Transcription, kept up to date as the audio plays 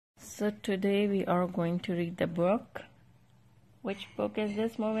So today we are going to read the book. Which book is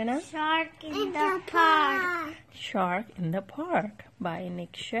this, Movina? Shark in the Park. Shark in the Park by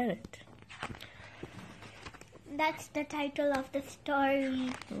Nick Sharratt. That's the title of the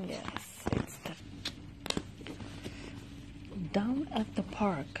story. Yes, it's the... Down at the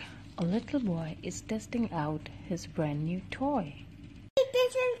park, a little boy is testing out his brand new toy.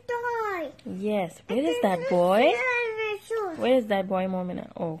 This is toy. Yes, where is that boy? Where is that boy,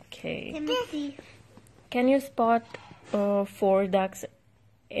 Momina? Okay. Timothy. Can you spot 4 ducks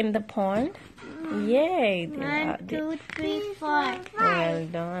in the pond? Yay! 1, 2, 3, 4. Well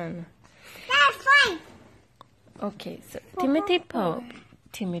done. That's 5. Okay, so Timothy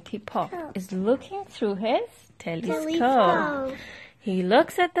Pop is looking through his telescope. He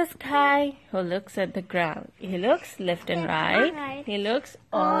looks at the sky, he looks at the ground. He looks left and right. He looks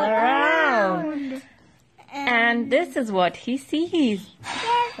all around. And this is what he sees.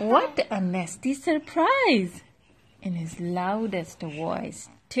 What a nasty surprise! In his loudest voice,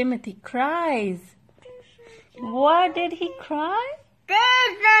 Timothy cries. What did he cry? There's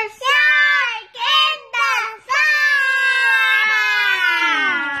a shark in the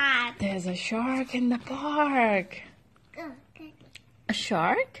park! There's a shark in the park. A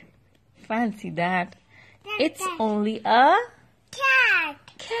shark? Fancy that. It's only a cat.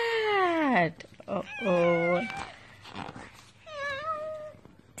 Uh-oh.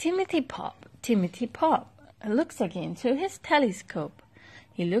 Timothy Pop looks again through his telescope.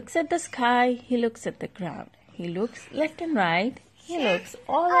 He looks at the sky, he looks at the ground. He looks left and right, he looks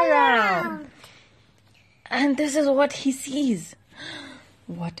all around. And this is what he sees.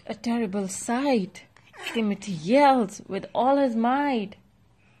 What a terrible sight. Timothy yells with all his might.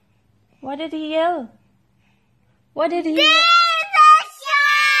 What did he yell? What did he yell?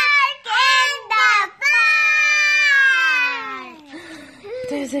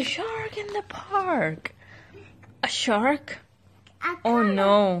 There's a shark in the park. A shark? Oh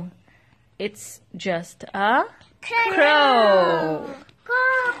no, it's just a crow.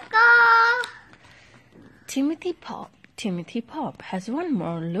 Timothy Pop has one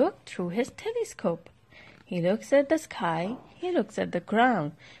more look through his telescope. He looks at the sky, he looks at the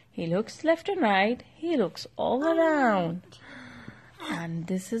ground, he looks left and right, he looks all around. And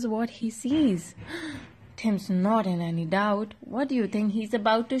this is what he sees. Tim's not in any doubt. What do you think he's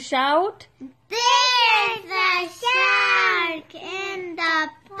about to shout? There's a shark in the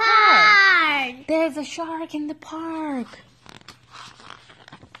park! There's a shark in the park.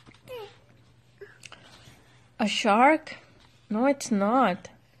 A shark? No, it's not.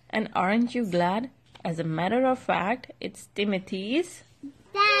 And aren't you glad? As a matter of fact, it's Timothy's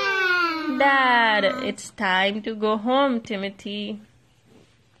Dad. It's time to go home, Timothy.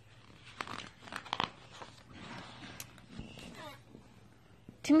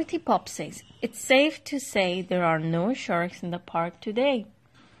 Timothy Pop says, it's safe to say there are no sharks in the park today.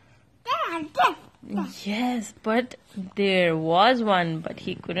 Yes, but there was one, but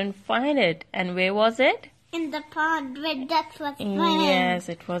he couldn't find it. And where was it? In the pond where ducks was playing. Yes,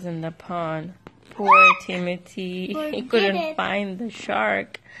 it was in the pond. Poor Timothy. He couldn't find the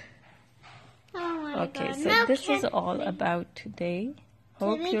shark. Oh my Okay, God. so No this is all about today.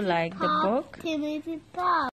 Hope you like the book. Timothy Pop.